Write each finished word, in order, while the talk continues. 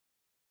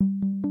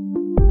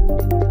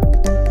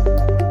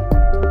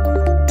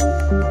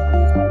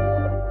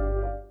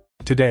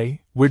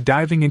Today, we're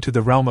diving into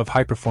the realm of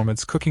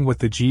high-performance cooking with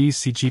the GE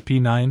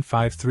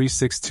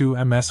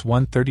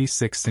CGP95362MS1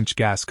 36-inch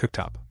gas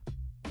cooktop.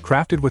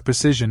 Crafted with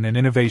precision and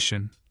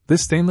innovation,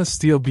 this stainless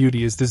steel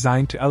beauty is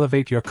designed to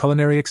elevate your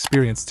culinary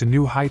experience to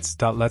new heights.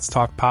 Let's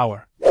talk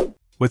power.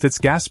 With its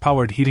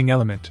gas-powered heating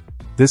element,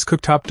 this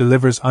cooktop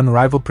delivers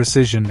unrivaled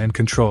precision and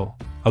control,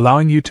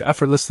 allowing you to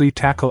effortlessly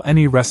tackle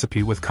any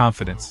recipe with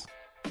confidence.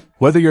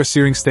 Whether you're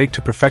searing steak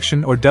to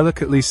perfection or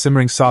delicately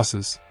simmering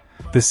sauces,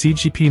 the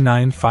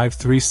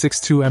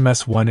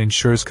CGP95362MS1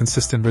 ensures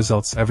consistent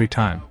results every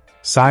time.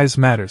 Size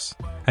matters,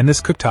 and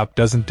this cooktop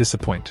doesn't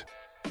disappoint.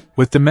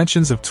 With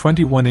dimensions of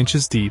 21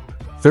 inches deep,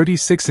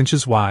 36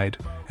 inches wide,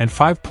 and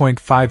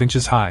 5.5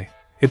 inches high,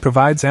 it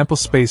provides ample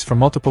space for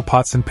multiple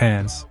pots and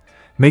pans,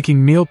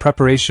 making meal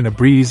preparation a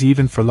breeze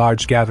even for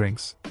large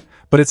gatherings.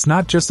 But it's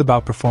not just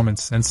about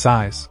performance and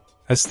size.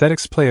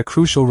 Aesthetics play a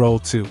crucial role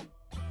too.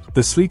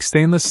 The sleek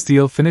stainless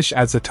steel finish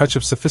adds a touch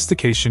of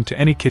sophistication to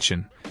any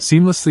kitchen,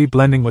 seamlessly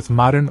blending with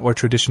modern or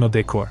traditional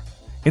decor.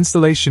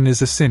 Installation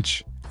is a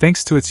cinch,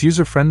 thanks to its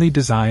user-friendly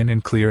design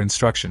and clear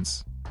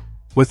instructions.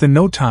 Within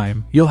no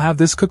time, you'll have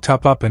this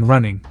cooktop up and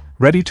running,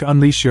 ready to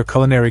unleash your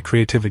culinary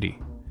creativity.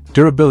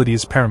 Durability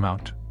is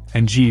paramount,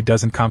 and GE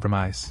doesn't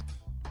compromise.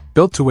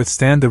 Built to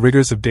withstand the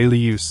rigors of daily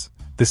use,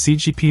 the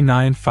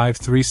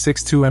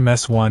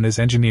CGP95362MS1 is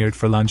engineered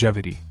for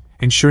longevity,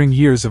 ensuring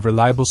years of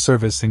reliable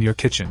service in your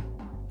kitchen.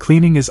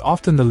 Cleaning is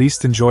often the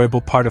least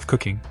enjoyable part of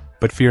cooking,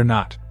 but fear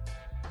not.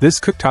 This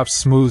cooktop's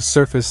smooth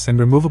surface and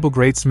removable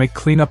grates make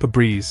cleanup a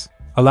breeze,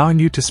 allowing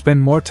you to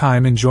spend more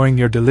time enjoying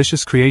your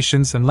delicious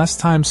creations and less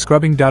time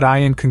scrubbing.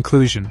 In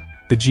conclusion,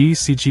 the GE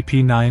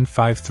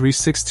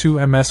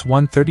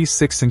CGP95362MS1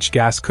 36-inch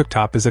gas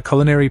cooktop is a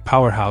culinary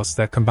powerhouse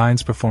that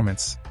combines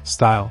performance,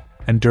 style,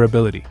 and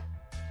durability.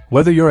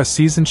 Whether you're a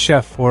seasoned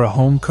chef or a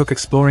home cook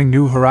exploring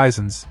new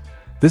horizons,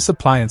 this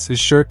appliance is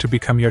sure to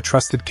become your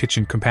trusted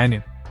kitchen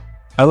companion.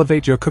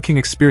 Elevate your cooking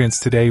experience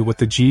today with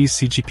the GE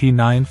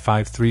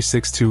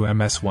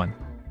CGP95362MS1.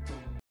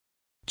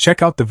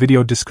 Check out the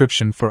video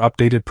description for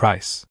updated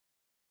price.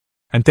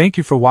 And thank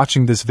you for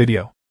watching this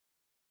video.